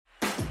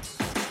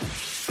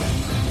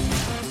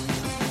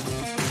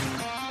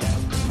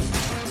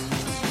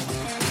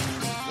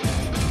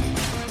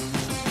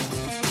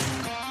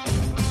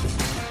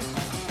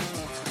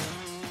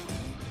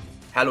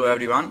Hello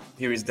everyone,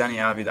 here is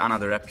Daniel with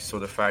another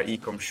episode of our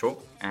Ecom show,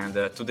 and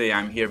today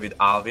I'm here with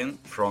Alvin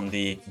from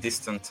the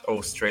distant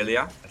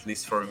Australia. At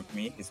least for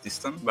me it's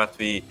distant, but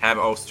we have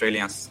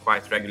Australians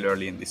quite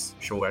regularly in this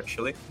show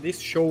actually. This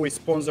show is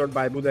sponsored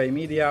by Budai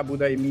Media.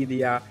 Budai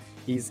Media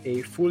is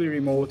a fully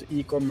remote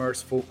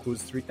e-commerce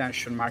focused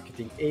retention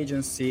marketing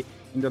agency.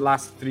 In the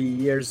last 3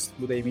 years,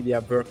 Budai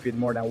Media worked with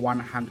more than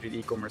 100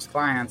 e-commerce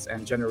clients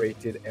and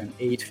generated an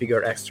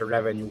 8-figure extra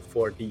revenue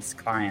for these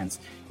clients.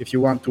 If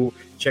you want to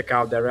check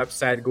out their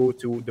website, go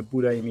to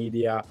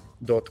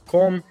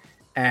thebudaimedia.com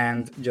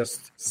and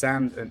just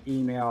send an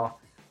email,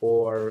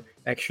 or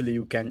actually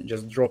you can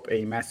just drop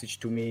a message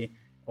to me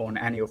on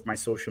any of my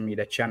social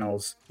media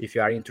channels if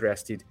you are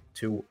interested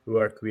to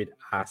work with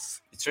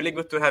us. It's really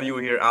good to have you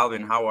here,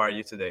 Alvin. How are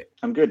you today?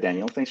 I'm good,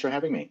 Daniel. Thanks for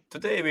having me.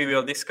 Today we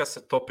will discuss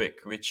a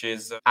topic which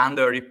is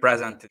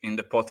underrepresented in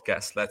the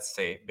podcast, let's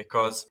say,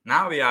 because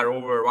now we are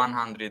over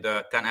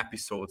 110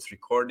 episodes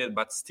recorded,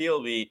 but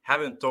still we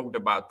haven't talked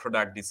about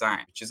product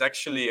design, which is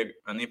actually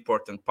an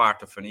important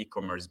part of an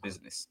e-commerce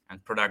business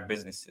and product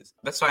businesses.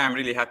 That's why I'm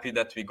really happy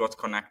that we got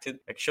connected.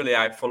 Actually,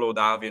 I followed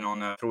Alvin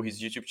through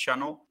his YouTube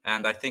channel,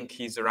 and I think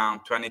he's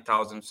around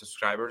 20,000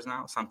 subscribers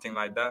now, something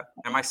like that.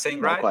 Am I saying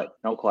right?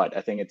 Not quite.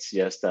 I think it's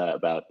just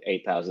about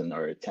 8,000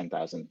 or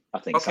 10,000. I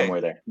think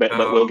somewhere there. But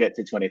we'll get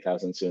to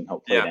 20,000 soon,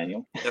 hopefully, yeah,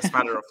 Daniel. Just a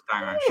matter of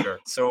time, I'm sure.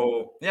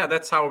 So yeah,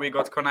 that's how we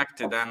got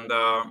connected. And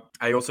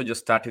I also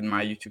just started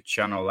my YouTube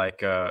channel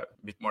like a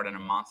bit more than a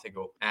month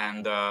ago.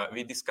 And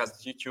we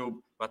discussed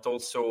YouTube, but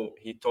also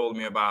he told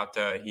me about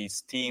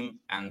his team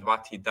and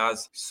what he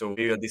does. So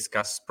we will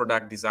discuss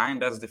product design.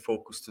 That's the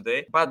focus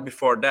today. But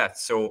before that,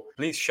 so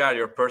please share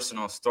your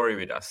personal story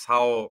with us.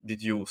 How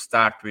did you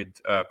start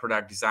with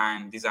product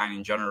design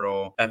in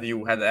general? Have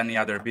you had any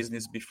other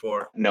business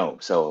before? No.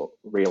 So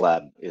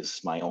Relab is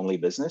my only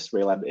business.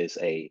 Relab is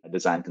a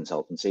design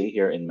consultancy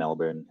here in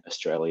Melbourne,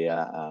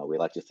 Australia. We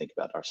like to think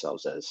about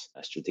ourselves as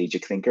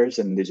strategic thinkers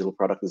in digital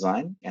product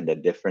design. And the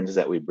difference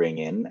that we bring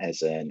in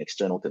as an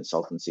external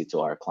consultancy to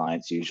our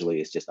clients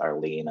usually is just our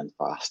lean and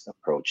fast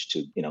approach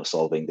to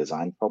solving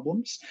design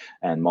problems.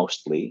 And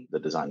mostly the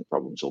design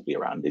problems will be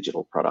around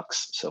digital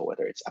products. So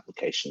whether it's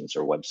applications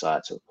or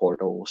websites or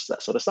portals,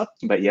 that sort of stuff.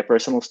 But yeah,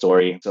 personal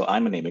story. So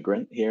I'm an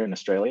immigrant here in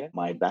Australia.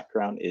 My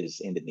background is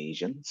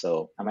Indonesian.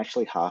 So I'm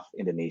actually half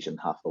Indonesian,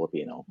 half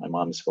Filipino. My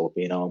mom is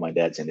Filipino, my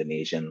dad's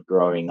Indonesian.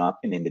 Growing up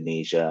in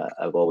Indonesia,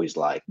 I've always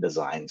liked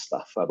design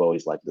stuff. I've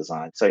always liked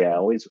design. So yeah, I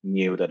always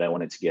knew that I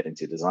wanted to get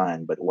into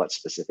design, but what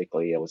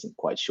specifically, I wasn't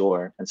quite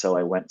sure. And so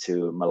I went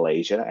to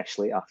Malaysia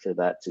actually after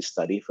that to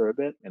study for a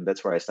bit. And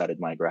that's where I started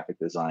my graphic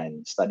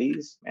design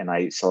studies. And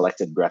I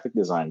selected graphic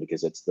design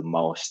because it's the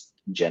most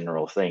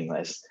general thing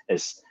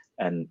as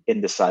an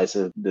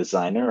indecisive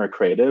designer or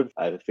creative.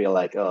 I feel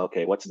like,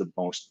 what's the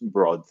most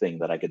broad thing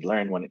that I could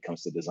learn when it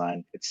comes to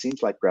design? It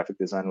seems like graphic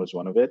design was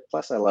one of it.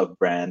 Plus, I love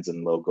brands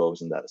and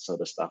logos and that sort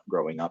of stuff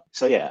growing up.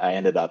 So yeah, I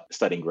ended up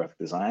studying graphic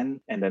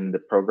design. And then the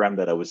program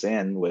that I was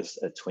in was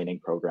a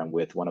twinning program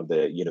with one of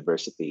the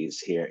universities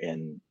here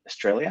in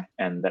Australia.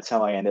 And that's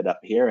how I ended up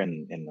here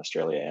in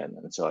Australia.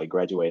 And so I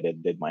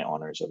graduated, did my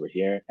honors over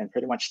here, and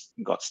pretty much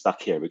got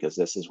stuck here because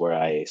this is where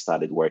I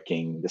started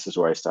working. This is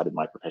where I started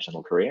my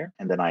professional career.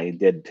 And then I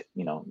did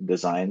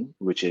design,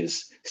 which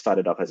is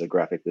started off as a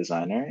graphic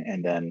designer,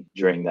 and then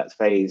during that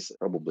phase,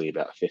 probably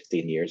about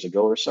 15 years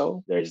ago or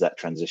so, there's that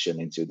transition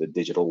into the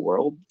digital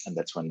world, and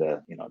that's when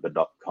the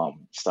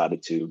 .com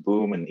started to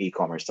boom and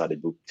e-commerce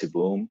started to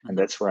boom, and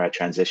that's where I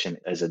transitioned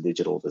as a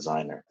digital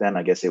designer. Then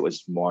I guess it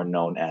was more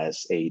known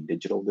as a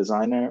digital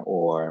designer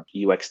or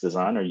UX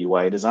design or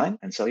UI design,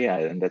 and so yeah,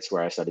 and that's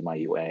where I started my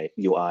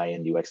UI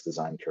and UX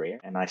design career,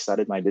 and I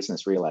started my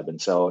business Relab,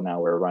 and so now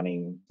we're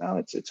running.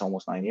 It's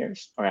almost 9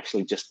 years. Or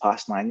actually just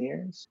past 9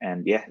 years.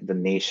 And yeah, the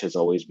niche has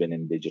always been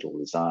in digital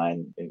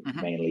design,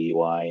 mainly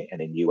UI and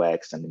in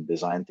UX, and in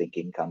design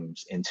thinking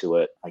comes into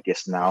it. I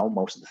guess now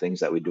most of the things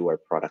that we do are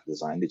product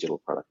design, digital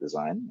product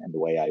design. And the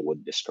way I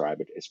would describe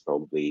it is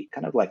probably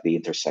kind of like the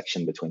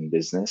intersection between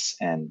business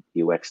and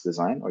UX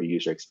design or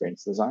user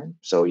experience design.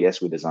 So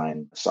yes, we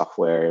design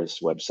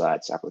softwares,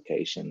 websites,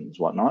 applications,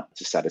 whatnot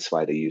to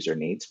satisfy the user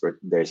needs, but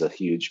there's a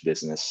huge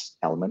business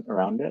element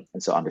around it.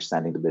 And so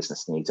understanding the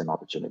business needs and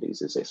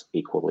opportunities is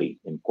equally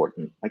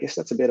important. I guess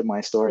that's a bit of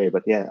my story,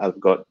 but yeah, I've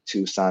got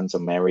 2 sons,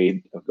 I'm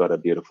married, I've got a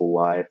beautiful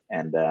wife,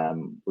 and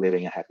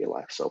living a happy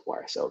life so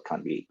far, so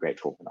can't be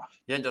grateful enough.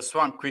 Yeah, just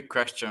one quick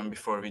question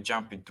before we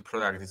jump into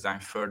product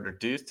design further.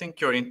 Do you think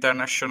your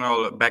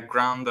international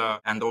background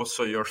and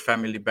also your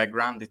family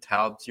background, it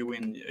helped you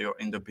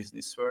in the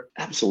business world?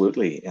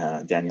 Absolutely,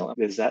 Daniel.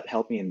 Does that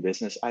help me in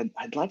business?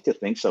 I'd like to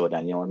think so,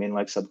 Daniel. I mean,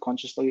 like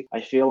subconsciously,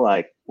 I feel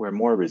like we're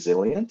more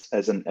resilient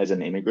as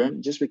an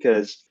immigrant, just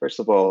because, first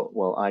of all,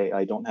 well,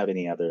 I don't have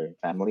any other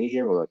family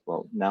here.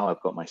 Well, now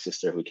I've got my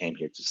sister who came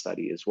here to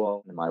study as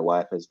well, and my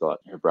wife has got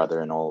her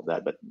brother and all of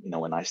that. But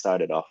when I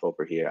started off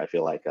over here, I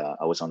feel like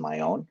I was on my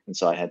own, and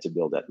so I had to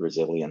build that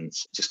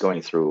resilience. Just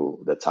going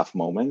through the tough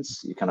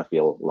moments, you kind of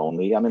feel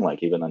lonely. I mean,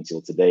 like even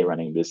until today,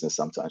 running business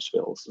sometimes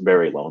feels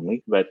very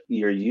lonely. But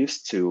you're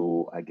used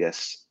to, I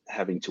guess,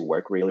 having to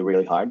work really,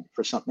 really hard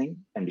for something.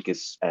 And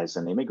because as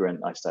an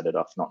immigrant, I started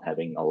off not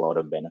having a lot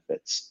of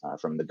benefits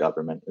from the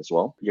government as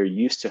well. You're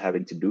used to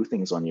having to do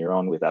things on your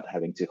own without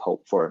having to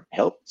hope for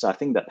help. So I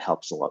think that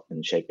helps a lot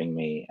in shaping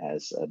me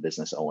as a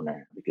business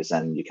owner, because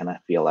then you kind of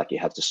feel like you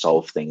have to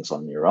solve things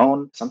on your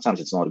own. Sometimes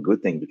it's not a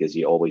good thing because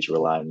you always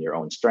rely on your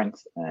own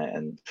strength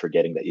and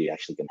forgetting that you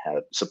actually can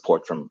have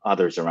support from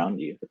others around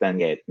you. But then,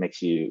 yeah, it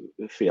makes you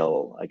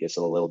feel, I guess,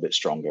 a little bit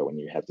stronger when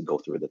you have to go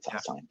through the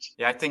tough times.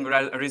 Yeah, I think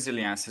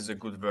resilience is a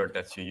good word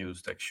that you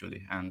used,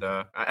 actually. And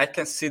I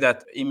can see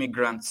that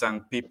immigrants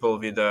and people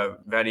with a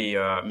very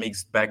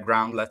mixed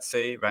background, let's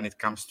say, when it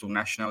comes to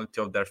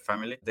nationality of their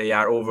family, they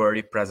are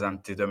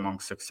overrepresented among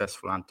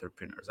successful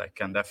entrepreneurs. I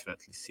can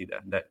definitely see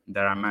that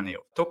there are many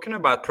of. Talking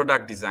about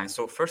product design.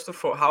 So first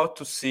of all, how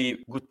to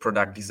see good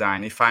product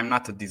design if I'm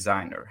not a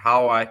designer,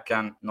 how I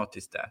can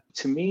notice that?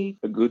 To me,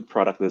 a good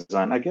product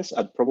design, I guess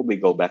I'd probably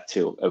go back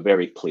to a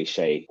very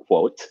cliche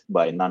quote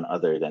by none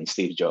other than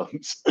Steve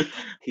Jobs.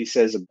 He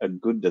says a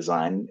good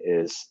design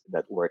is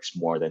that works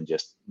more than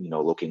just,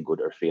 looking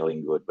good or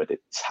feeling good, but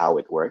it's how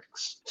it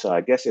works. So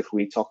I guess if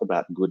we talk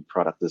about good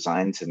product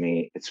design, to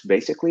me, it's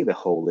basically the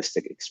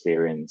holistic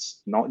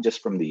experience, not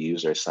just from the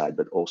user side,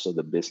 but also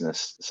the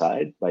business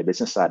side. By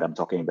business side, I'm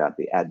talking about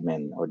the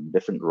admin or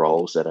different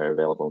roles that are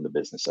available in the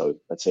business. So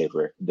let's say if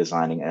we're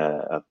designing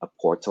a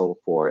portal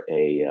for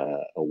a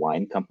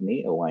wine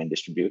company, a wine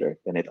distributor,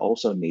 then it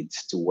also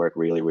needs to work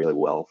really, really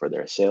well for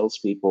their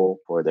salespeople,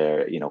 for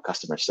their,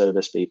 customer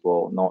service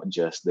people, not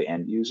just the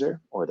end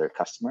user or their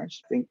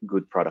customers. I think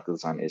good product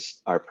design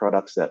are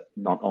products that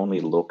not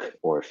only look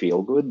or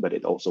feel good, but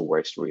it also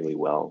works really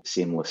well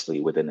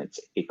seamlessly within its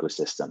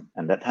ecosystem.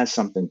 And that has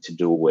something to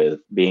do with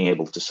being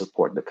able to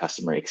support the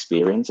customer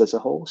experience as a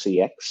whole,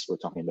 CX, we're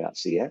talking about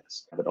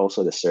CX, but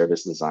also the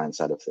service design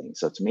side of things.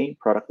 So to me,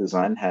 product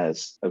design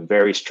has a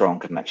very strong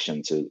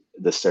connection to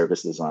the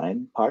service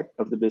design part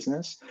of the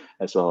business,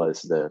 as well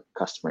as the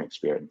customer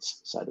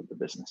experience side of the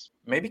business.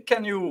 Maybe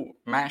can you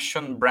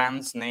mention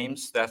brands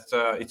names that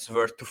it's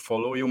worth to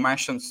follow? You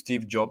mentioned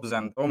Steve Jobs,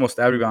 and almost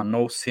everyone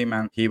knows him,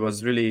 and he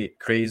was really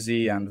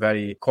crazy and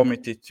very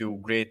committed to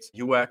great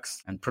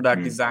UX and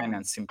product design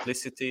and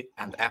simplicity.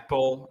 And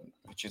Apple,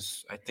 which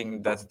is, I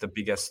think that's the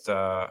biggest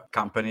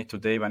company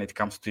today when it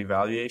comes to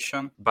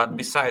evaluation. But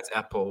besides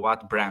Apple,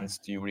 what brands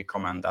do you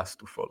recommend us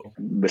to follow?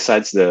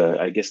 Besides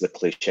I guess the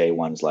cliche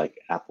ones like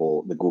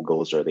Apple, the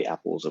Googles or the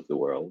Apples of the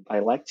world, I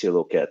like to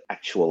look at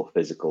actual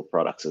physical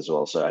products as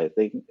well. So I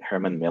think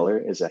Herman Miller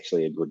is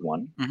actually a good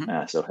one.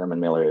 So Herman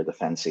Miller, the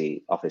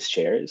fancy office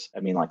chairs, I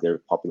mean, like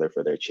they're popular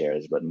for their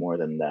chairs, but more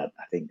than that,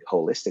 I think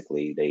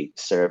holistically, they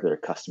serve their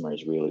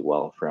customers really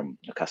well from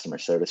a customer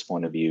service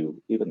point of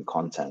view, even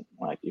content.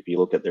 Like if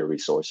you look at their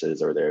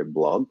resources or their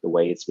blog, the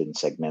way it's been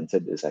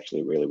segmented is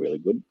actually really, really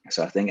good.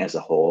 So I think as a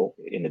whole,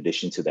 in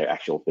addition to their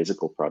actual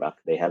physical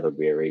product, they have a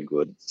very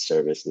good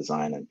service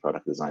design and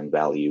product design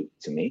value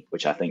to me,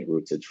 which I think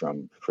rooted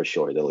from, for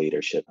sure, the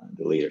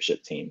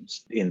leadership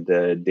teams. In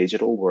the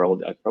digital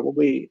world, I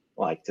probably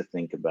like to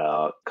think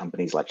about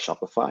companies like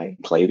Shopify.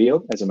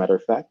 Klaviyo, as a matter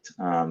of fact,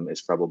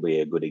 is probably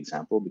a good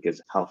example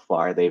because how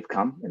far they've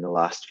come in the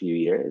last few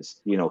years.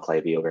 You know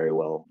Klaviyo very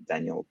well,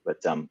 Daniel, but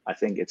I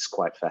think it's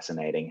quite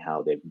fascinating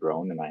how they've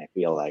grown, and I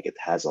feel like it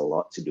has a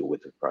lot to do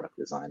with the product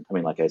design. I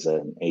mean, like as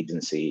an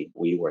agency,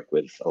 we work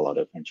with a lot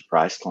of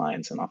enterprise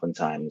clients, and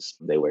oftentimes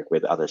they work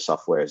with other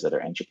softwares that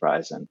are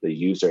enterprise, and the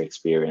user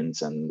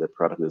experience and the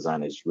product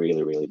design is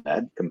really, really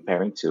bad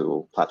comparing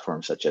to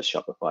platforms such as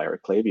Shopify or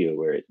Klaviyo,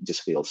 where it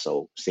just feels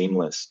so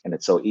seamless and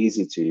it's so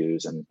easy to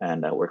use. And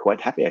we're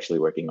quite happy actually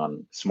working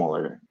on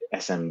smaller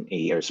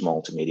SME or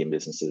small to medium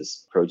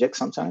businesses projects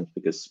sometimes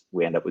because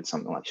we end up with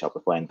something like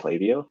Shopify and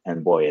Klaviyo,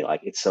 and boy, like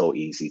it's so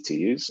easy to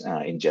use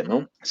in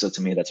general. So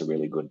to me, that's a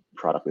really good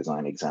product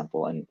design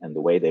example, and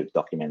the way they've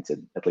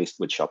documented, at least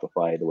with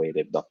Shopify, the way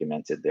they've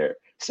documented their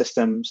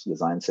systems,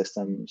 design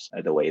systems,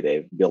 the way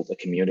they've built a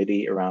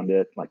community around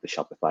it, like the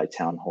Shopify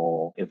town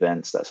hall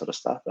events, that sort of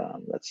stuff.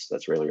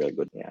 That's really, really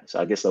good. Yeah. So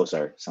I guess those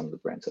are some of the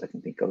brands that I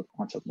can think of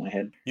on top of my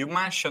head. You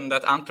mentioned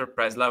that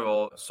enterprise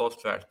level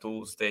software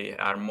tools, they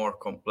are more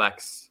complex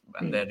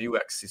and their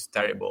UX is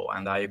terrible.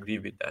 And I agree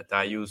with that.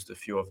 I used a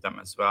few of them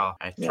as well.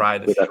 I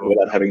tried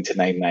without having to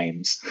name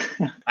names.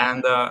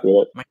 And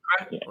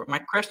my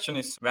question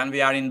is, when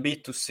we are in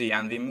B2C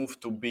and we move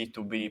to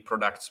B2B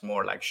products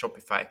more like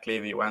Shopify,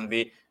 Klaviyo, and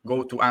we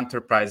go to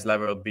enterprise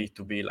level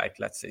B2B, like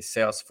let's say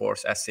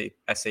Salesforce,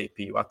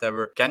 SAP,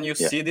 whatever, can you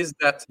see this,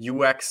 that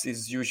UX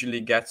is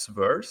usually gets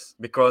worse?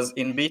 Because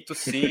in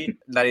B2C,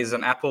 there is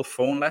an Apple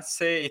phone, let's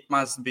say, it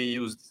must be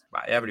used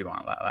by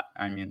everyone.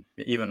 I mean,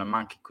 even a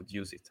monkey could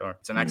use it, or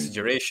it's an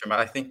exaggeration, but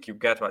I think you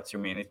get what you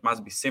mean. It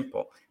must be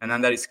simple. And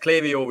then there is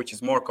Klaviyo, which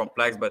is more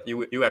complex, but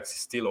UX is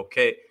still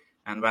okay.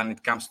 And when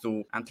it comes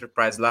to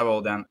enterprise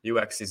level, then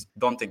UX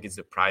don't think it's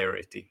a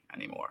priority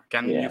anymore.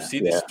 Can you see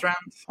this trend?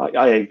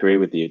 I agree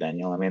with you,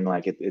 Daniel. I mean,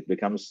 like it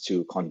becomes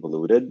too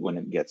convoluted when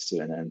it gets to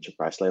an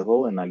enterprise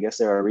level. And I guess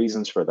there are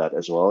reasons for that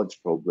as well. It's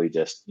probably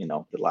just,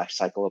 the life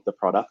cycle of the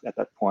product at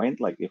that point.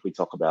 Like if we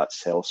talk about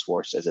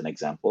Salesforce as an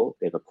example,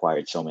 they've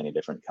acquired so many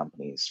different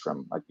companies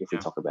from, like if we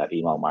talk about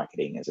email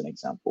marketing as an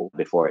example,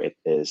 before it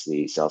is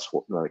the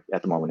Salesforce, like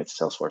at the moment it's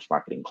Salesforce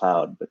Marketing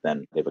Cloud, but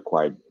then they've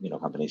acquired,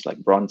 companies like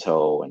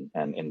Bronto,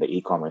 and in the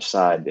e-commerce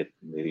side,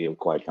 they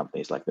acquired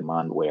companies like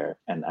Demandware.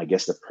 And I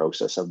guess the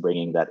process of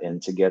bringing that in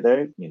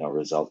together,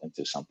 result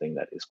into something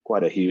that is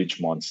quite a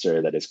huge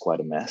monster, that is quite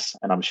a mess.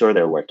 And I'm sure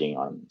they're working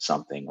on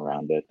something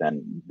around it.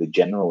 And the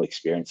general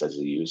experience as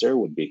a user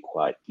would be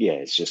quite,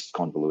 it's just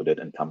convoluted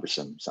and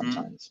cumbersome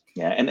sometimes.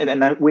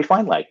 And we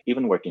find, like,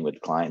 even working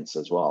with clients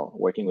as well,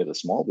 working with a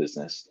small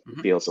business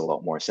feels a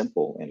lot more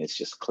simple, and it's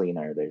just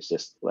cleaner. There's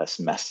just less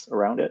mess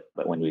around it.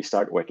 But when we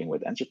start working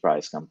with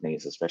enterprise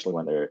companies, especially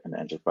when they're an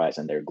enterprise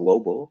and they're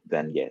global,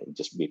 then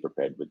just be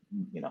prepared with,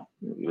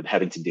 with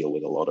having to deal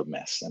with a lot of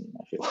mess. And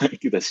I feel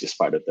like that's just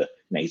part of the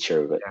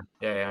nature of it.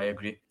 Yeah, I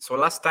agree. So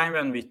last time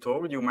when we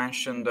talked, you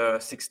mentioned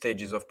 6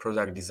 stages of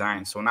product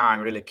design. So now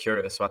I'm really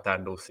curious, what are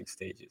those 6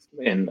 stages?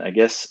 And I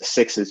guess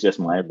 6 is just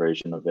my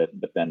version of it,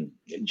 but then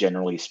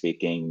generally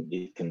speaking,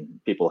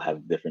 people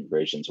have different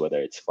versions, whether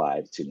it's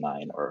 5 to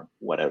 9 or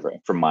whatever.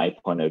 From my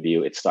point of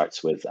view, it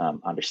starts with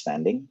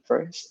understanding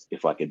first.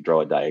 If I could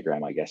draw a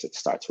diagram, I guess it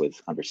starts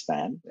with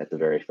understand at the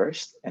very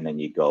first, and then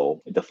you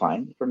go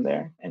define from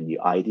there, and you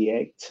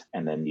ideate,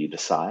 and then you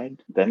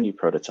decide, then you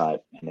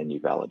prototype, and then you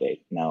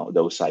validate. Now,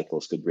 those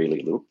cycles could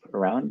really loop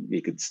around.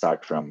 You could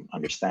start from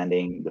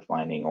understanding,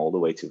 defining, all the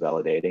way to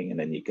validating, and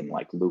then you can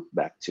loop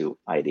back to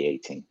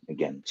ideating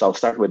again. So I'll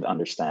start with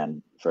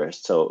understand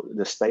first. So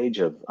the stage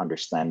of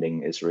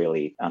understanding is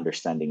really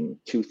understanding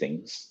 2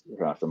 things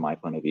from my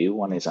point of view.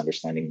 One is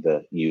understanding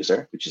the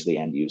user, which is the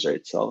end user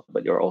itself,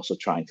 but you're also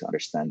trying to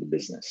understand the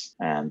business.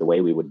 And the way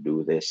we would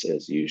do this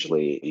is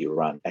usually you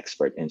run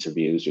expert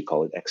interviews. We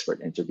call it expert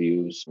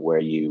interviews, where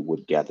you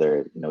would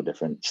gather,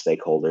 different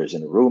stakeholders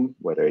in a room,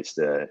 whether it's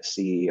the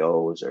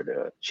CEOs or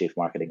the chief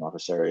marketing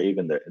officer, or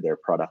even their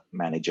product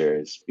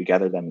managers. You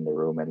gather them in the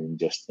room and then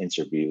just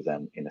interview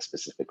them in a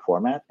specific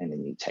format, and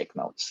then you take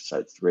notes. So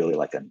it's really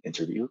like an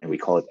interview, and we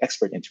call it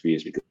expert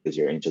interviews because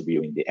you're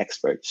interviewing the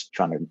experts,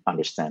 trying to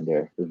understand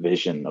their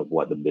vision of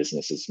what the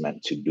business is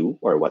meant to do,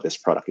 or what this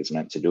product is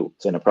meant to do.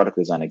 So in a product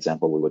design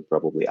example, we would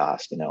probably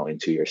ask, in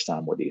 2 years'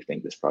 time, what do you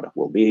think this product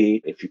will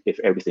be? If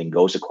everything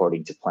goes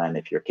according to plan,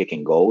 if you're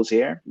kicking goals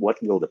here, what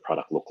will the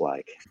product look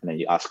like? And then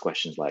you ask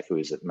questions like, who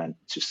is it meant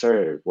to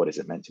serve? What is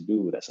it meant to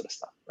do? That sort of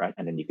stuff, right?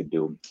 And then you could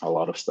do a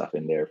lot of stuff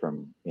in there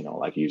from,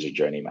 like user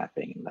journey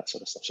mapping and that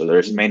sort of stuff. So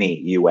there's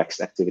many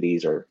UX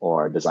activities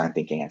or design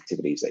thinking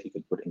activities that you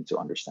could put into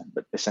understand,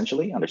 but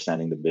essentially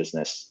understanding the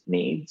business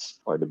needs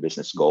or the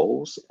business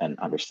goals and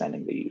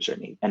understanding the user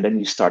need. And then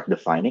you start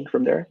defining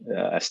from there,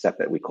 a step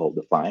that we call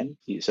define.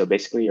 So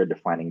basically you're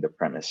defining the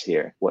premise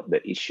here, what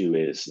the issue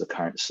is, the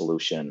current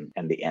solution,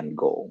 and the end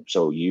goal.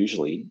 So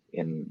usually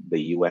in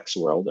the UX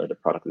world or the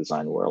product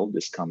design world,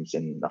 this comes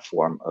in the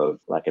form of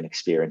like an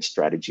experience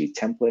strategy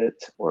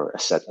template or a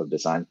set of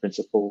design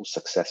principles,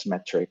 success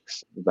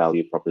metrics,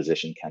 value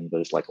proposition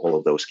canvas, like all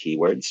of those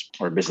keywords,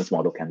 or business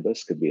model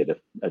canvas could be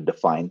a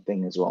defined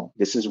thing as well.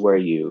 This is where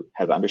you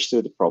have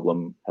understood the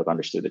problem, have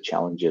understood the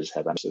challenges,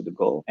 have understood the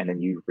goal, and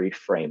then you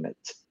reframe it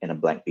in a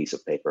blank piece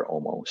of paper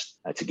almost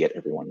to get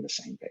everyone on the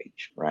same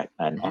page, right?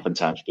 And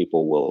oftentimes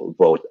people will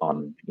vote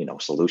on,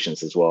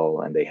 solutions as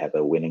well, and they have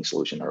a winning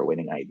solution or a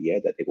winning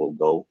idea that they will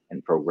go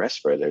and progress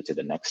further to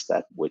the next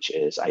step, which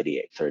is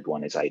ideate. Third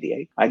one is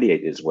ideate.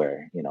 Ideate is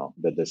where,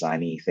 the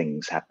designy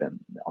things happen.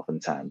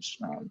 Oftentimes,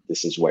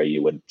 this is where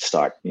you would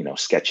start,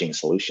 sketching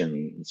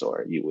solutions,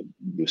 or you would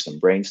do some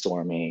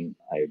brainstorming.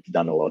 I've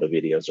done a lot of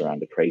videos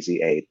around the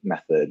Crazy 8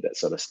 method, that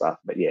sort of stuff.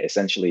 But yeah,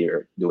 essentially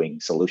you're doing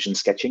solution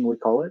sketching, we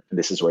call it. And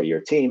this is where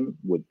your team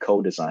would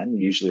co-design.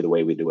 Usually the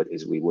way we do it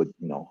is we would,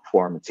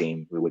 form a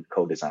team. We would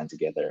co-design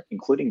together,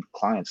 including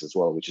clients as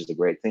well, which is a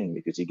great thing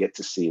because you get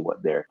to see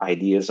what their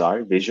ideas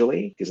are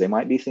visually, because they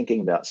might be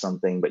thinking about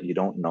something, but you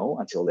don't know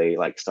until they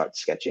start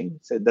sketching.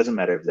 So it doesn't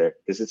matter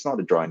because it's not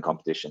a drawing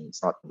competition.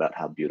 It's not about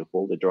how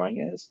beautiful the drawing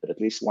is, but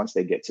at least once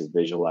they get to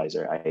visualize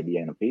their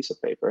idea on a piece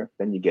of paper,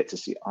 then you get to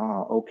see,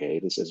 okay,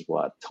 this is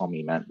what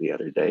Tommy meant the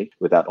other day.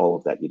 Without all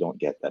of that, you don't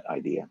get that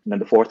idea. And then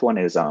the fourth one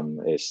is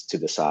to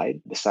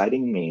decide.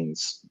 Deciding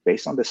means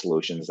based on the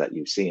solutions that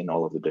you've seen,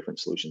 all of the different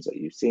solutions that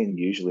you've seen,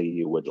 usually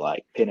you would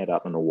pin it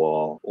up on the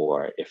wall,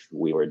 or if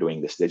we were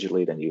doing this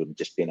digitally, then you would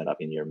just pin it up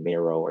in your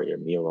Miro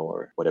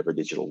or whatever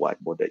digital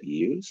whiteboard that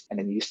you use. And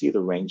then you see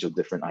the range of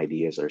different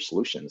ideas or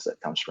solutions that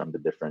comes from the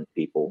different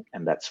people.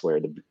 And that's where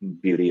the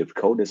beauty of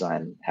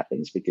co-design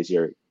happens, because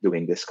you're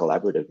doing this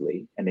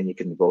collaboratively, and then you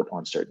can vote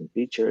on certain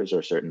features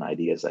or certain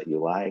ideas that you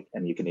like,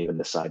 and you can even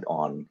decide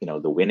on,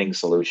 the winning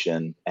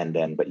solution. And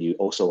then, but you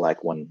also like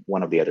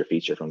one of the other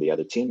feature from the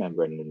other team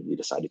member, and then you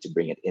decided to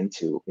bring it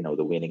into,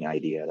 the winning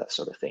idea, that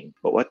sort of thing.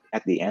 But what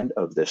at the end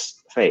of this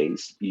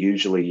phase,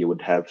 usually you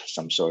would have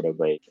some sort of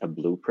a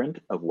blueprint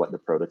of what the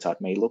prototype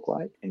may look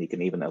like, and you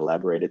can even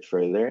elaborate it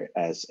further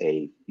as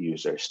a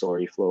user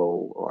story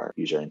flow or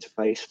user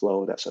interface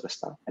flow, that sort of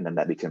stuff. And then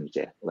that becomes,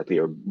 like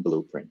your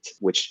blueprint,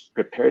 which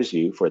prepares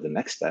you for the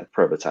next step,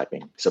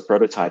 prototyping. So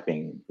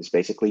prototyping is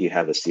basically you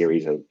have a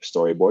series of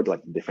storyboard,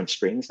 like different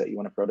screens that you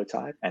want to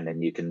prototype, and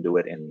then you can do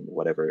it in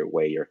whatever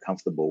way you're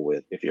comfortable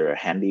with. If you're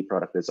a handy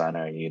product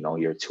designer and you know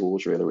your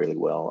tools really, really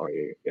well, or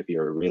if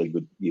you're a really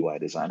good UI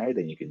designer,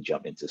 then you can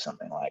jump into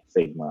something like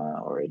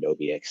Figma or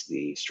Adobe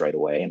XD straight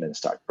away and then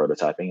start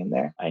prototyping in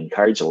there. I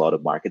encourage a lot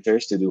of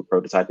marketers to do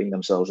prototyping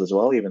themselves as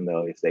well, even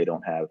though if they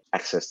don't have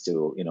access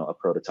to, a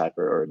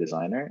prototyper or a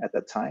designer at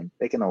that time,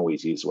 they can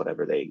always use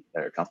whatever they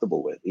are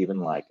comfortable with. Even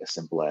like as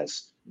simple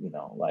as,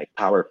 like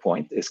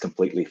PowerPoint is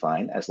completely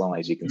fine as long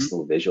as you can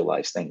still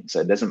visualize things.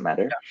 So it doesn't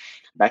matter. Yeah.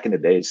 Back in the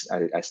days,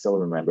 I still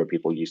remember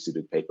people used to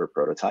do paper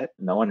prototype.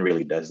 No one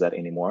really does that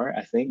anymore,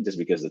 I think, just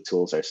because the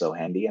tools are so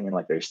handy. I mean,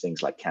 like there's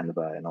things like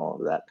Canva and all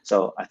of that.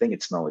 So I think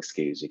it's no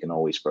excuse. You can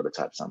always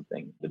prototype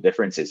something. The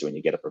difference is when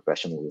you get a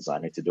professional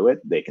designer to do it,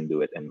 they can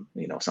do it in,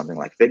 something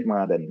like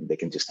Figma, then they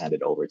can just hand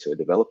it over to a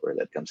developer.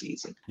 That comes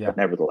easy. Yeah. But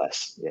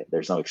nevertheless,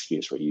 there's no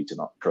excuse for you to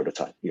not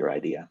prototype your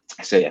idea.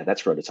 So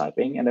that's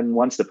prototyping. And then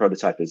once the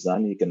prototype is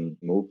done, you can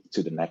move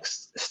to the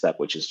next step,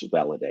 which is to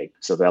validate.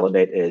 So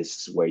validate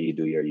is where you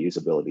do your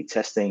usability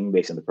testing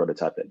based on the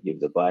prototype that you've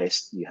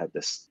devised. You have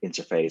this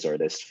interface or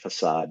this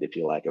facade, if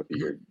you like, of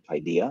your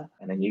idea,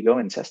 and then you go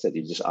and test it.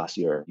 You just ask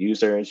your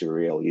users, your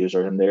real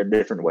users, and there are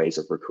different ways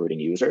of recruiting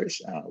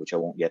users, which I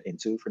won't get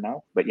into for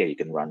now. But you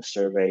can run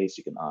surveys,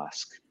 you can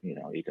ask,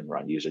 you can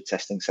run user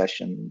testing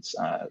sessions,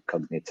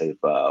 cognitive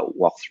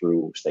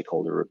walkthrough,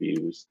 stakeholder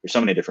reviews. There's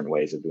so many different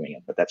ways of doing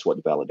it, but that's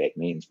what validate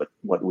means. But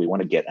what we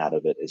want to get out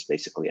of it is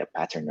basically a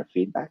pattern of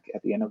feedback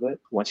at the end of it.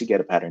 Once you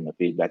get a pattern of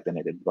feedback, then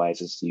it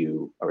advises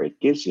you, or it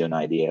gives you an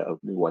idea of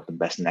what the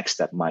best next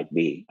step might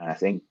be. And I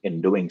think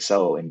in doing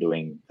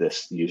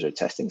this user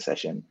testing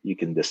session, you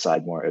can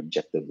decide more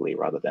objectively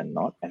rather than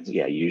not. And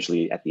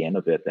usually at the end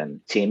of it,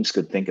 then teams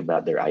could think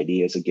about their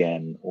ideas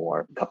again,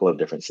 or a couple of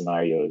different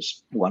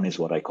scenarios. One is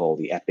what I call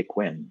the epic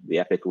win. The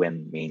epic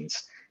win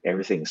means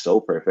everything's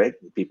so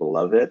perfect, people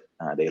love it,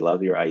 they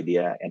love your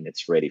idea, and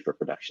it's ready for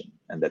production.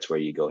 And that's where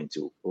you go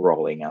into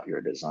rolling out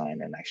your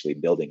design and actually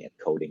building it,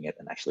 coding it,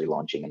 and actually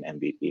launching an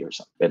MVP or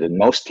something. But in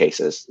most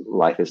cases,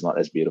 life is not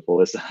as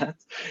beautiful as that.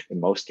 In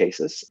most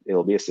cases,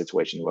 it'll be a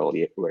situation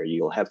where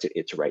you'll have to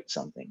iterate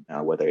something,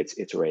 whether it's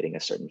iterating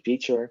a certain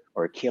feature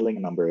or killing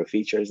a number of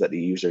features that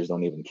the users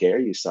don't even care.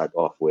 You start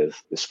off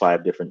with this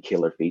 5 different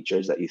killer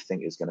features that you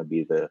think is going to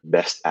be the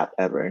best app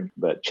ever,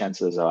 but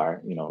chances are,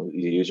 the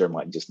user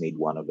might just need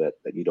one of it,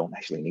 that you don't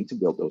actually need to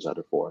build those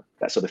other 4,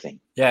 that sort of thing.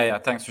 Yeah,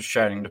 thanks for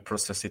sharing the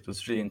process. It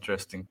was really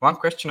interesting. One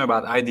question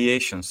about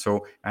ideation.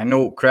 So I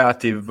know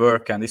creative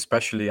work and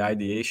especially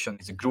ideation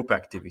is a group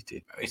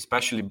activity,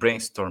 especially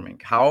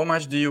brainstorming. How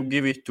much do you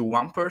give it to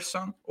one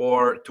person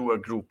or to a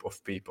group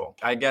of people?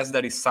 I guess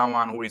there is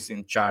someone who is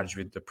in charge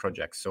with the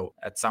project. So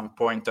at some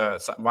point,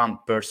 one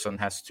person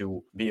has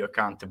to be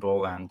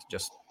accountable and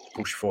just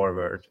push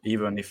forward,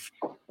 even if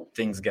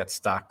things get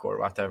stuck or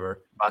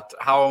whatever. But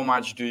how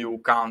much do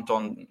you count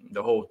on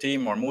the whole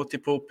team or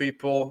multiple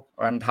people,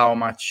 and how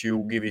much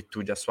you give it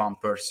to just one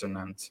person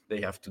and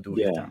they have to do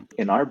it?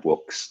 In our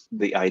books,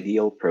 the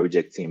ideal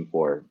project team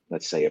for,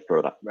 let's say, a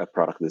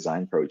product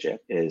design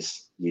project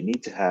is you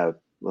need to have,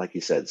 like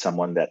you said,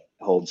 someone that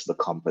holds the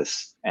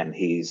compass and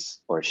he's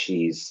or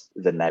she's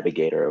the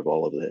navigator of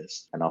all of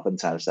this. And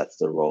oftentimes that's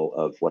the role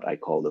of what I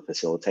call the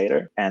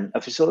facilitator. And a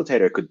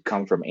facilitator could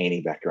come from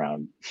any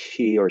background.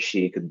 He or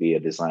she could be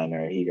a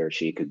designer, he or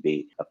she could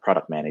be a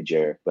product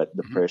manager, but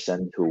the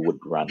person who would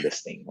run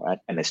this thing, right?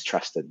 And is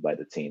trusted by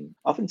the team.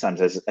 Oftentimes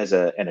as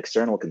an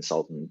external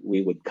consultant,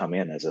 we would come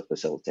in as a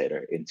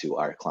facilitator into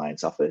our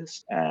client's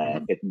office,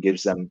 and it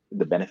gives them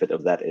the benefit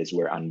of that is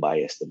we're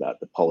unbiased about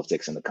the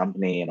politics in the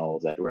company and all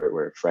of that.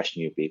 We're fresh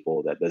new people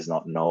that does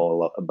not know a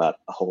lot about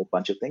a whole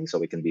bunch of things, so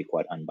we can be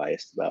quite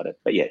unbiased about it.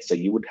 But so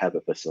you would have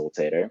a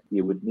facilitator.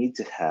 You would need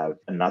to have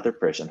another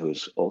person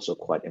who's also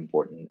quite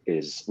important,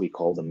 is we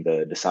call them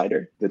the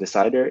decider. The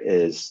decider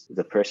is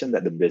the person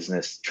that the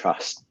business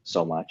trusts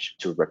so much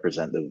to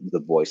represent the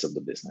voice of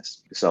the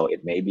business. So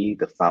it may be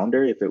the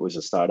founder if it was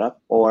a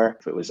startup, or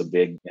if it was a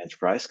big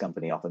enterprise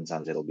company,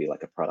 oftentimes it'll be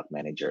like a product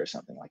manager or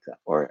something like that,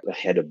 or the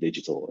head of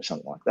digital or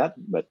something like that.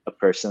 But a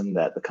person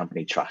that the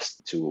company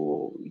trusts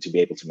to be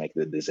able to make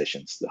the decision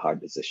decisions, the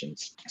hard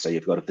decisions. So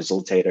you've got a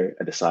facilitator,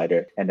 a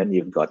decider, and then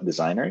you've got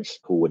designers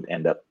who would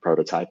end up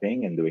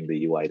prototyping and doing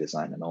the UI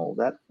design and all of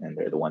that. And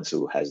they're the ones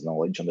who has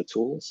knowledge on the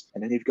tools.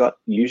 And then you've got,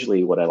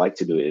 usually what I like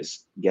to do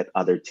is get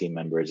other team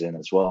members in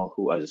as well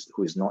who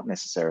is not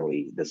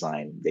necessarily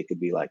design. They could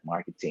be like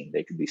marketing,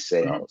 they could be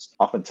sales.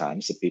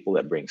 Oftentimes the people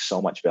that bring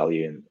so much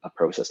value in a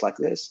process like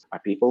this are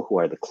people who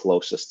are the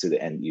closest to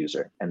the end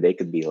user. And they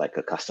could be like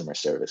a customer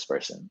service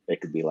person. They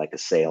could be like a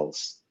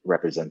sales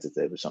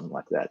representative or something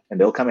like that. And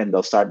they'll come in,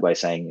 they'll start by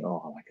saying,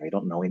 oh, like, I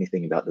don't know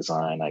anything about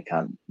design. I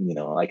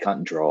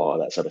can't draw,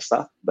 that sort of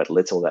stuff. But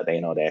little that they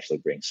know, they actually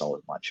bring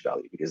so much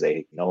value because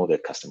they know their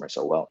customer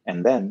so well.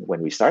 And then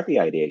when we start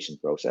the ideation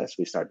process,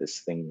 we start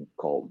this thing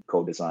called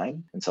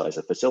co-design. And so as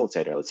a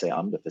facilitator, let's say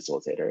I'm the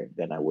facilitator,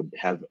 then I would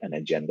have an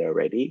agenda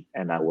ready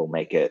and I will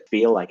make it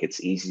feel like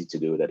it's easy to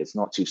do, that it's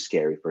not too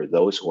scary for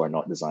those who are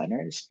not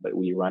designers, but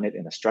we run it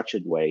in a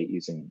structured way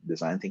using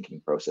design thinking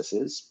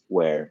processes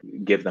where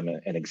give them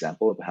an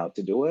example of how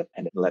to do it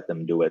and let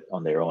them do it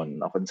on their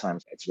own.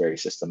 Oftentimes it's very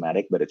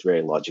systematic, but it's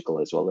very logical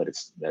as well,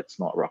 that's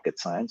not rocket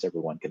science.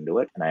 Everyone can do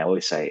it. And I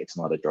always say it's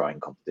not a drawing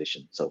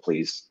competition. So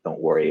please don't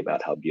worry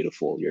about how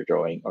beautiful your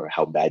drawing or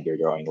how bad your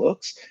drawing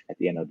looks. At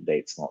the end of the day,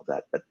 it's not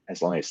that. But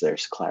as long as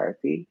there's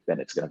clarity, then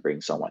it's going to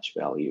bring so much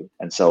value.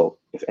 And so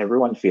if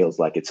everyone feels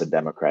like it's a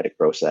democratic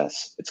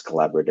process, it's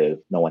collaborative,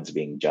 no one's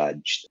being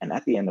judged. And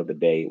at the end of the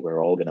day,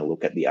 we're all going to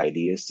look at the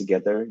ideas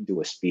together,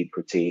 do a speed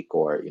critique,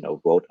 or,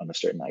 vote on a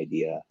certain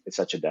idea. It's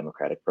such a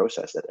democratic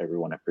process that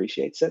everyone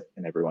appreciates it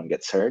and everyone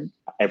gets heard.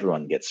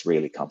 Everyone gets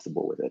really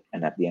comfortable with it.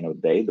 And at the end of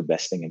the day, the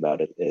best thing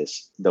about it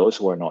is those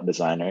who are not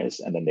designers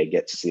and then they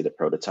get to see the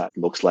prototype,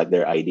 looks like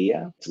their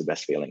idea. It's the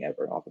best feeling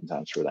ever,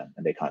 oftentimes for them.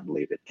 And they can't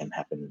believe it can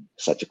happen in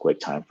such a quick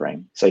time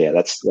frame. So yeah,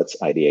 that's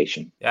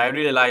ideation. Yeah, I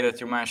really like that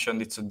you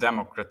mentioned it's a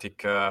democratic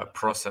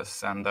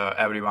process and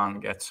everyone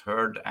gets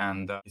heard,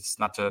 and it's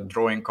not a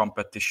drawing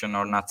competition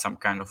or not some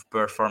kind of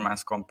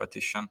performance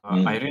competition.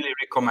 I really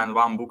recommend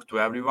one book to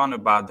everyone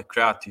about the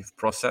creative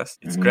process.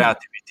 It's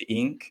Creativity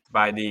Inc.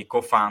 by the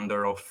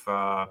co-founder of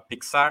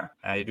Pixar.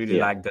 I really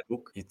like that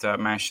book. It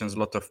mentions a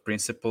lot of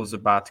principles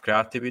about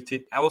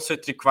creativity. Also,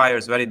 it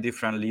requires very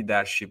different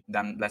leadership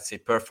than, let's say,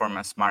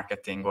 performance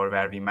marketing or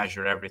where we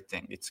measure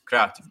everything. It's a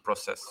creative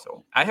process.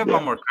 So I have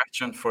one more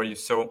question for you.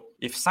 So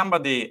if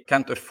somebody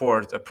can't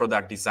afford a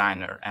product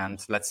designer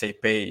and, let's say,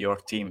 pay your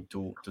team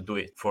to do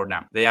it for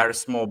them, they are a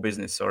small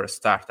business or a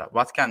startup,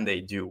 what can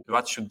they do?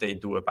 What should they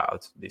do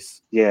about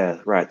this? Yeah,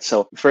 right.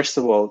 So first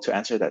of all, to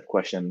answer that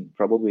question,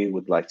 probably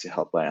would like to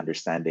help by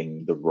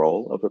understanding the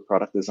role of a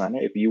product designer.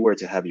 If you were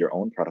to have your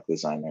own product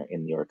designer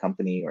in your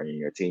company or in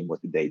your team,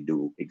 what do they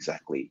do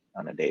exactly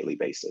on a daily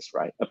basis,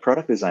 right? A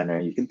product designer,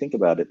 you can think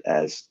about it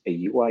as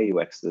a UI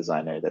UX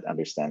designer that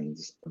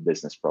understands a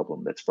business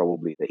problem. That's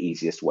probably the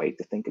easiest way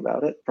to think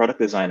about it. Product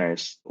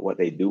designers, what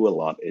they do a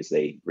lot is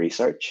they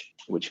research,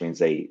 which means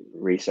they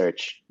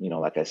research,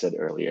 like I said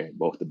earlier,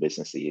 both the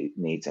business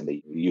needs and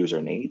the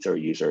user needs or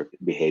user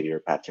behavior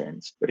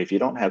patterns. But if you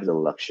don't have the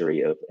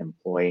luxury of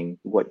employing,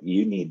 what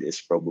you need is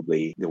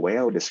probably, the way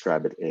I would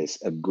describe it is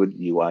a good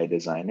UI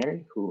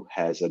designer who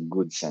has a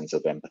good sense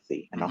of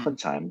empathy. And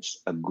oftentimes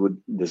a good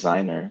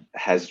designer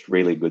has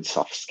really good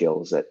soft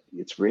skills that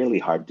it's really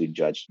hard to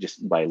judge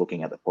just by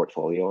looking at the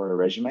portfolio or a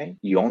resume.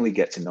 You only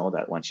get to know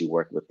that once you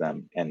work with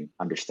them and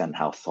understand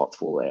how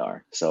thoughtful they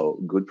are. So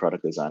good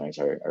product designers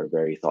are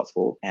very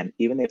thoughtful. And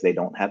even if they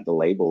don't have the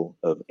label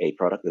of a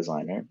product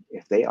designer,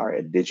 if they are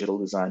a digital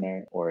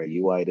designer or a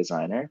UI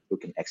designer who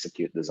can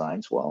execute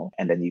designs well,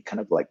 and then you kind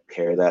of like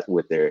pair that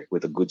with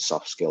a good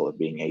soft skill of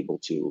being able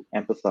to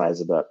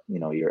empathize about,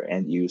 your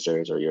end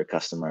users or your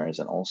customers,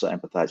 and also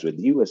empathize with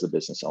you as a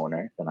business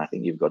owner, then I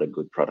think you've got a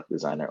good product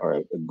designer or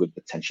a good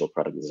potential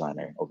product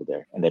designer over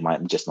there. And they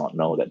might just not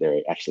know that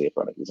they're actually a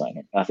product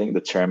designer. I think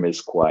the term is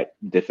quite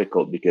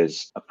difficult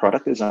because a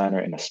product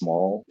designer in a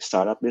small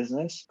startup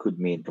business could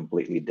mean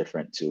completely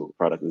different to a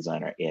product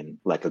designer in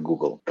like a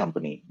Google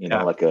company,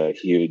 like a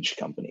huge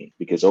company.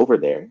 Because over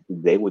there,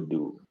 they would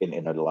do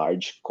in a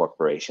large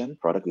corporation,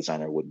 product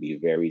designer would be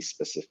very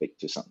specific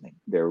to something.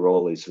 Their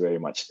role is very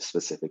much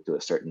specific to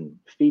a certain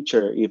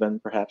feature, even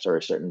perhaps, or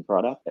a certain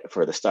product.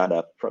 For the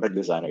startup, product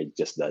designer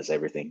just does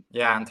everything.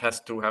 Yeah, and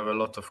has to have a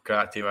lot of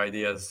creative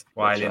ideas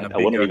while in a bigger...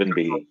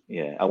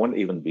 I wouldn't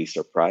even be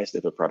surprised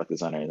if a product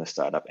designer in a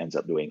startup ends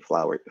up doing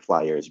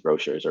flyers,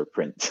 brochures, or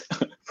print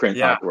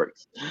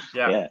artworks.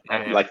 Yeah.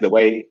 Like the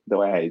way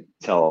I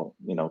tell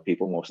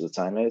people most of the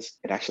time is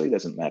it actually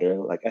doesn't matter.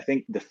 Like, I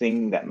think the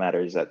thing that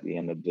matters at the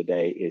end of the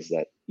day is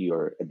that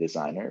you're a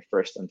designer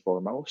first and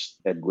foremost.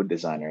 A good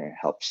designer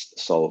helps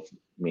solve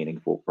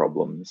meaningful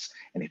problems,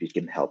 and if you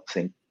can help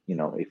think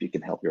if you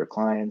can help your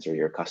clients or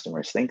your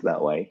customers think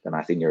that way, then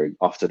I think you're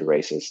off to the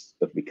races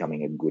of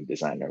becoming a good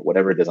designer,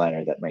 whatever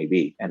designer that may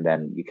be. And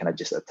then you kind of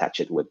just attach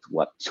it with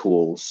what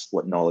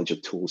knowledge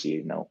of tools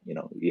you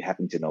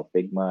happen to know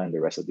Figma and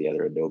the rest of the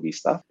other Adobe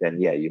stuff,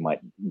 then yeah, you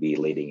might be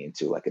leading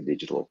into like a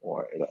digital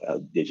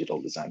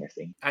designer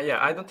thing. Yeah,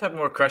 I don't have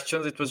more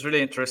questions. It was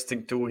really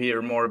interesting to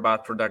hear more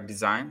about product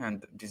design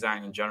and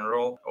design in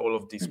general, all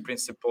of these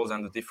principles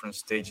and the different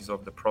stages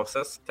of the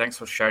process. Thanks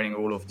for sharing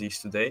all of these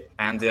today.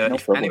 And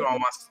if problem. anyone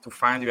wants to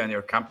find you and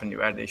your company,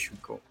 where they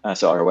should go?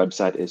 So our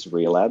website is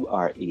Relab,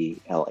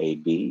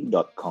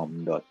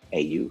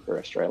 relab.com.au for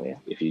Australia.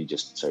 If you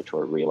just search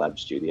for Relab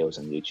Studios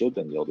on YouTube,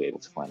 then you'll be able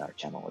to find our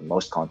channel. And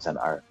most content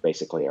are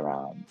basically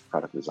around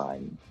product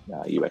design,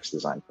 UX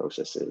design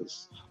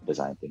processes,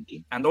 design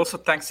thinking. And also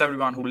thanks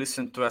everyone who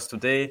listened to us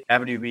today.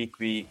 Every week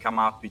we come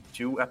out with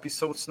 2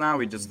 episodes now.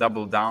 We just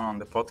double down on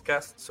the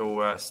podcast.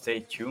 So stay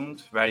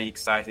tuned. Very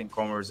exciting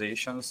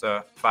conversations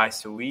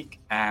twice a week.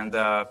 And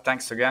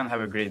thanks again.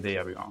 Have a great day,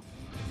 everyone.